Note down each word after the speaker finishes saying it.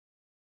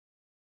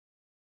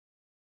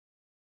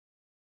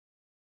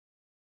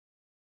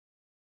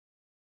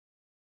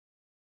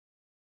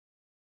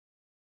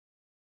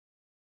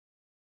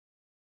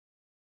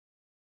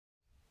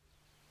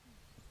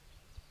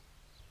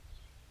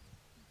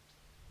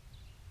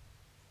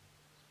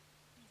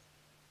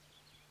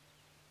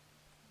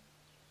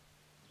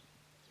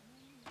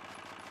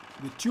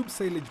The tube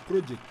silage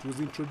project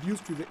was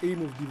introduced with the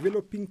aim of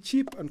developing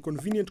cheap and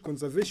convenient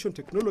conservation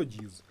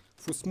technologies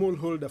for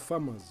smallholder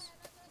farmers.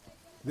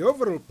 The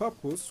overall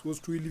purpose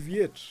was to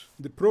alleviate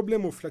the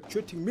problem of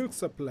fluctuating milk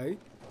supply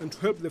and to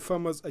help the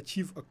farmers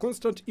achieve a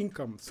constant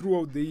income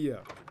throughout the year.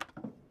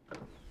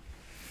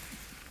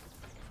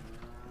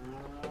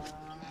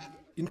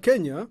 In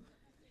Kenya,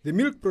 the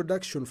milk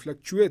production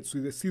fluctuates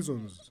with the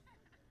seasons.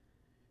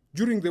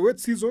 During the wet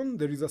season,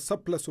 there is a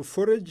surplus of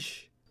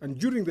forage, and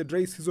during the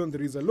dry season,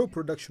 there is a low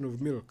production of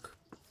milk.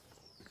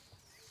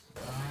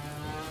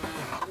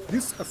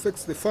 This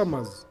affects the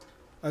farmers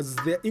as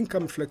their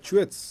income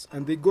fluctuates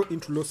and they go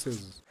into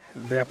losses.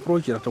 The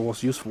approach that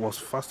was used was,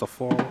 first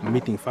of all,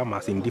 meeting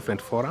farmers in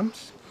different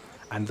forums,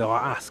 and they were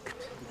asked,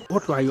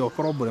 what are your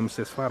problems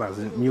as far as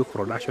milk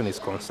production is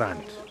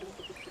concerned?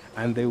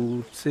 And they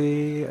would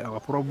say, our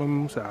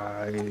problems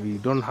are we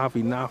don't have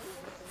enough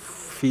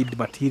feed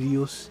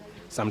materials,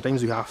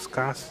 sometimes we have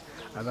scarce,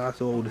 and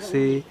also would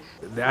say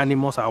the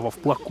animals are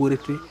of poor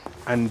quality,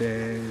 and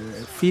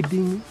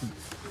feeding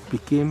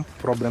became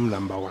problem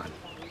number one.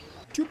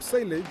 Tube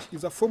silage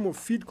is a form of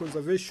feed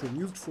conservation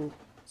used for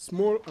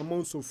small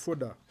amounts of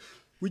fodder,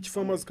 which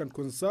farmers can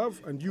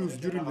conserve and use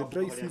during the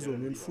dry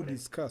season when food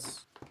is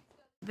scarce.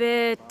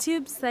 The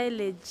tube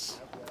silage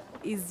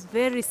is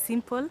very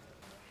simple.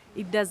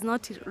 It does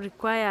not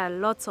require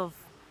lots of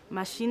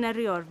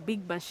machinery or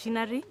big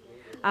machinery.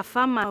 A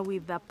farmer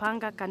with a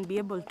panga can be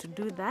able to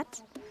do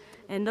that.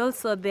 And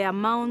also the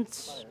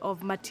amount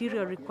of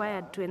material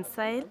required to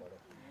ensile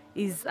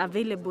is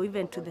available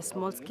even to the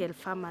small-scale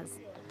farmers.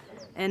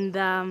 And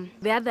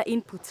the other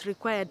inputs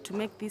required to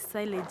make this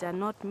silage are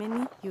not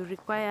many. You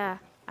require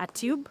a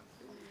tube,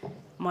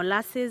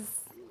 molasses,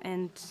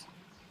 and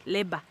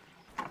labor.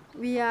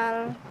 We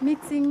are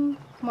mixing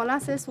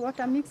molasses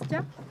water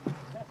mixture.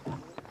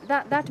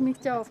 That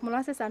mixture of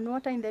molasses and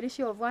water in the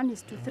ratio of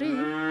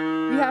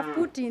 1:3, we have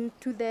put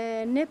into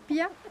the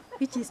napier,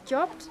 which is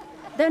chopped.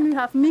 Then we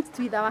have mixed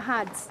with our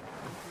hands.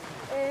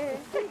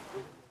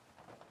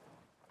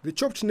 The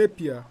chopped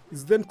napier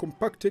is then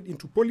compacted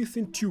into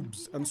polythene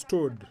tubes and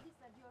stored.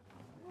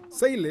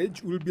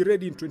 Silage will be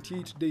ready in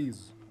 28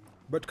 days,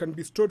 but can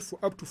be stored for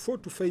up to 4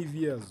 to 5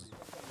 years.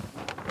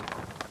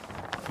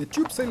 The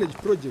tube silage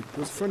project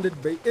was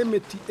funded by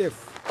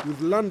MATF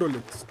with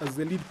Landolex as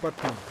the lead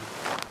partner.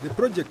 The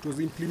project was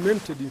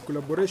implemented in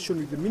collaboration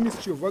with the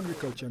Ministry of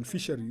Agriculture and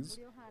Fisheries,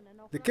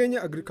 the Kenya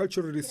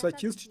Agricultural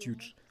Research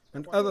Institute,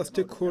 and other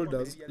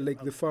stakeholders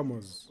like the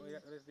farmers.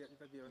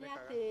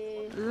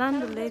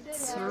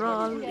 Landolex's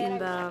role in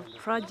the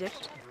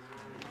project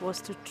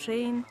was to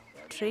train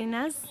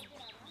trainers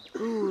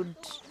who would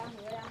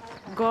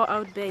go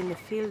out there in the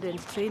field and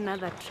train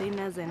other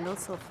trainers and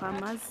also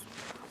farmers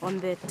on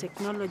the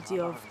technology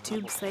of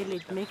tube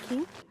silage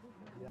making.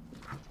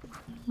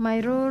 My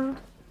role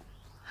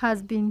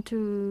has been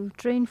to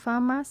train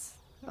farmers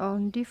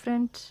on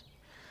different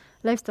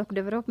livestock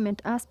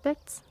development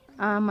aspects.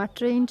 I'm a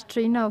trained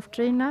trainer of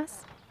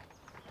trainers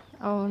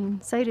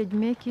on silage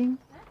making,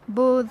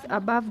 both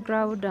above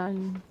ground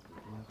and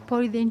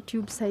polythene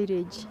tube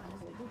silage.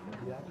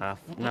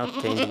 I've now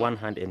trained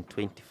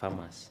 120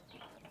 farmers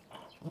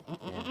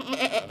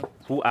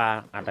who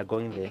are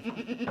undergoing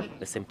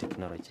the same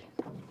technology.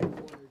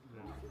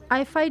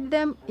 I find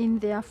them in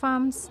their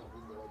farms,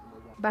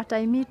 but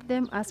I meet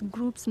them as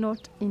groups,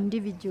 not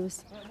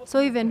individuals. So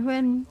even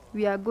when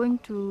we are going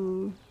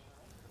to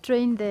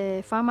train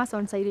the farmers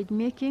on silage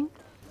making,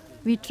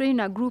 we train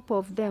a group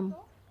of them.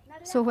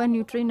 So when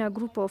you train a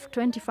group of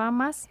 20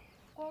 farmers,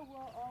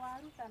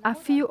 a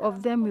few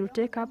of them will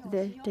take up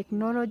the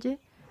technology,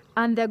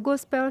 and the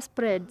gospel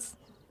spreads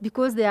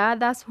because there are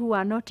others who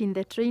are not in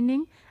the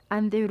training,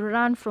 and they will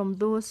learn from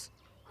those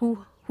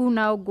who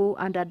now go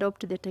and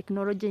adopt the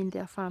technology in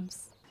their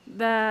farms.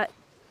 The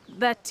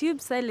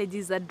tube silage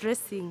is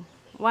addressing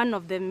one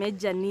of the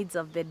major needs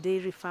of the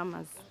dairy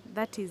farmers,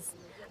 that is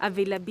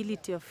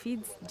availability of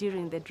feeds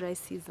during the dry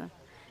season.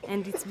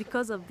 And it's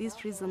because of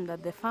this reason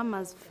that the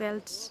farmers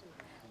felt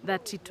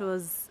that it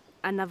was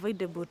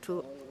unavoidable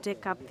to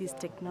take up this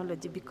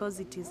technology because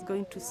it is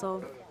going to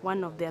solve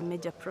one of their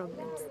major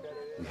problems.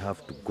 We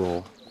have to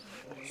go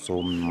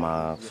so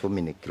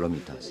many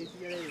kilometers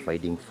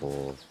fighting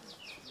for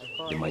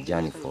the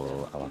majani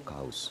for our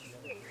cows.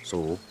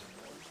 So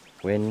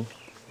when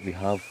we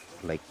have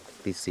like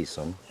this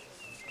season,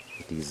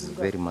 it is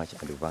very much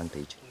an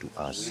advantage to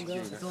us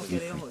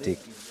if we take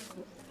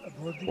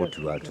what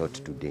we are taught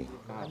today.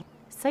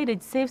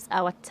 Silage saves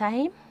our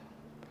time,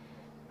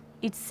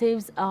 it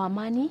saves our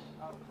money,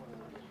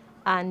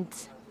 and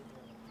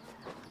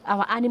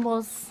our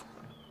animals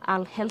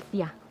are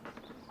healthier.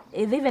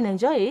 They even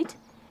enjoy it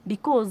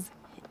because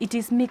it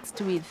is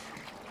mixed with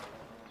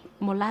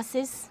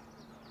molasses,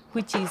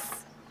 which is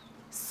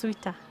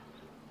sweeter.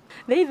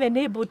 They're even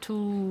able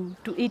to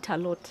eat a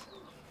lot.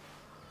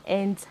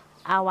 And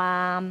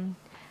our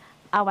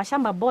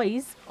shamba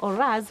boys or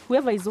us,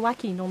 whoever is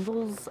working on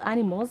those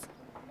animals,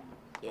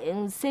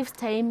 saves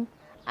time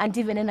and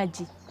even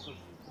energy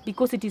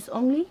because it is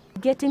only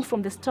getting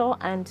from the store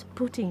and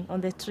putting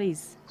on the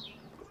trays.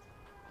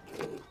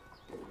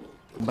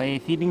 By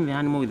feeding the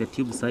animal with the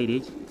tube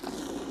silage,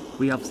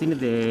 we have seen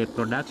the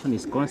production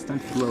is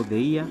constant throughout the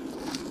year,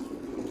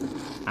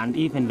 and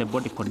even the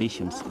body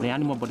conditions, the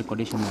animal body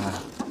conditions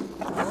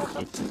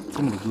are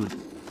extremely good.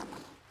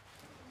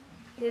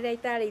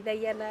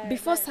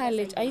 Before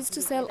silage, I used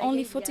to sell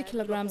only 40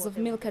 kilograms of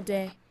milk a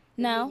day.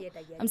 Now,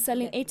 I'm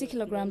selling 80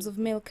 kilograms of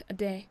milk a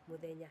day.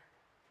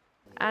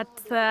 At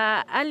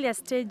the earlier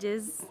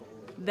stages,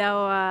 there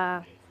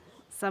were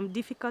some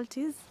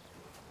difficulties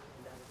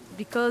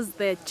because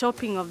the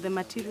chopping of the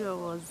material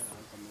was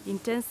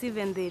intensive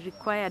and they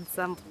required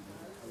some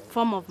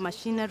form of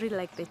machinery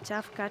like the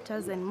chaff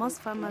cutters, and most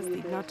farmers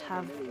did not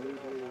have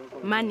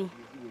money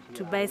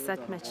to buy such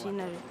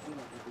machinery.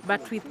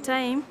 But with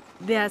time,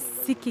 they are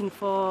seeking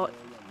for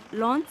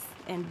loans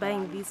and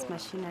buying these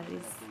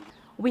machineries.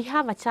 We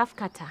have a chaff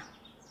cutter,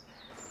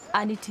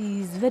 and it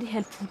is very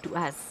helpful to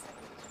us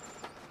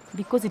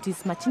because it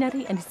is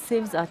machinery and it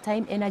saves our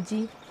time,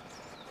 energy,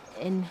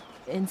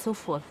 and so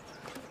forth.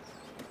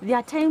 There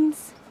are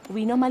times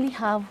we normally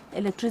have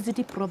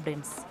electricity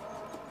problems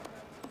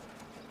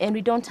and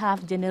we don't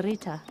have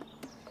generator.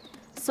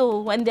 So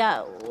when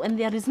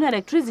there is no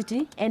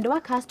electricity and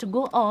work has to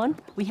go on,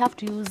 we have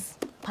to use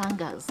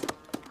pangas.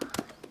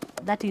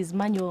 That is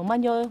manual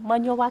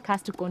work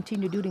has to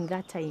continue during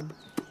that time.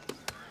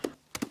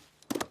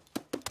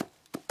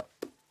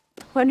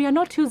 When we are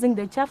not using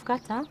the chaff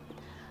cutter,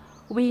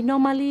 we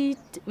normally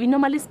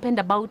spend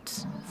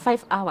about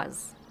 5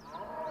 hours.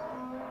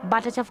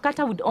 But a chaff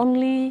cutter would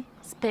only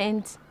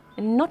spend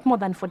not more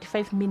than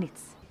 45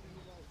 minutes.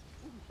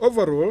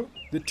 Overall,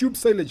 the tube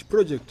silage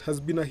project has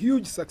been a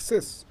huge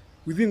success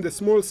within the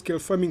small-scale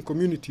farming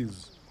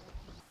communities.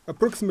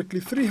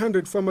 Approximately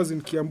 300 farmers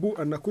in Kiambu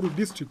and Nakuru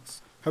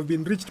districts have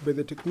been reached by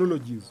the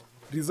technologies,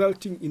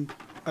 resulting in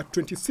a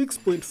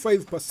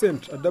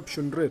 26.5%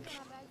 adoption rate.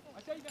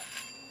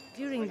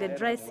 During the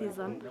dry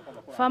season,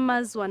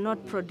 farmers were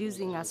not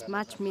producing as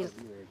much milk,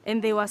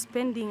 and they were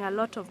spending a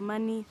lot of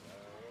money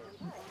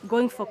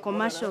going for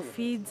commercial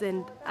feeds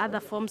and other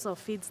forms of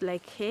feeds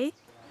like hay.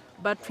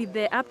 But with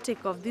the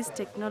uptake of this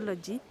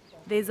technology,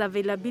 there is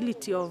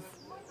availability of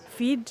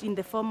feed in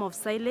the form of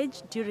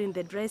silage during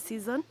the dry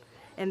season,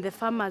 and the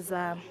farmers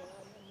are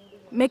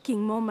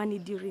making more money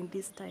during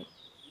this time.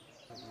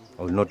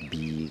 I will not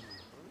be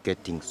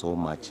getting so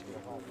much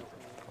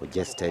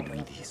congested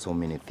with so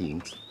many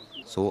things,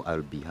 so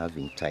I'll be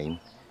having time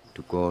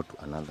to go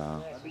to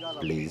another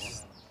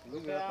place.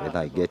 Whether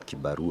I get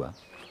kibarua,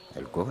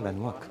 I'll go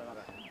and work.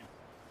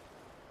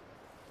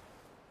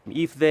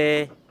 If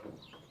the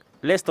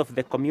rest of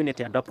the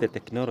community adopt the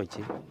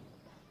technology,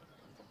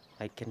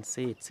 I can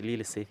say it's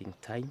really saving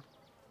time.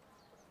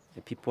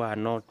 The people are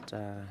not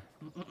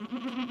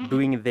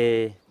doing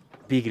the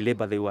big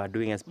labor they were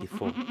doing as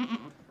before.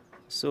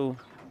 So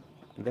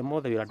the more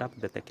they will adapt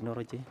the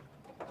technology,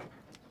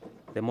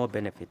 the more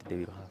benefit they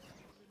will have.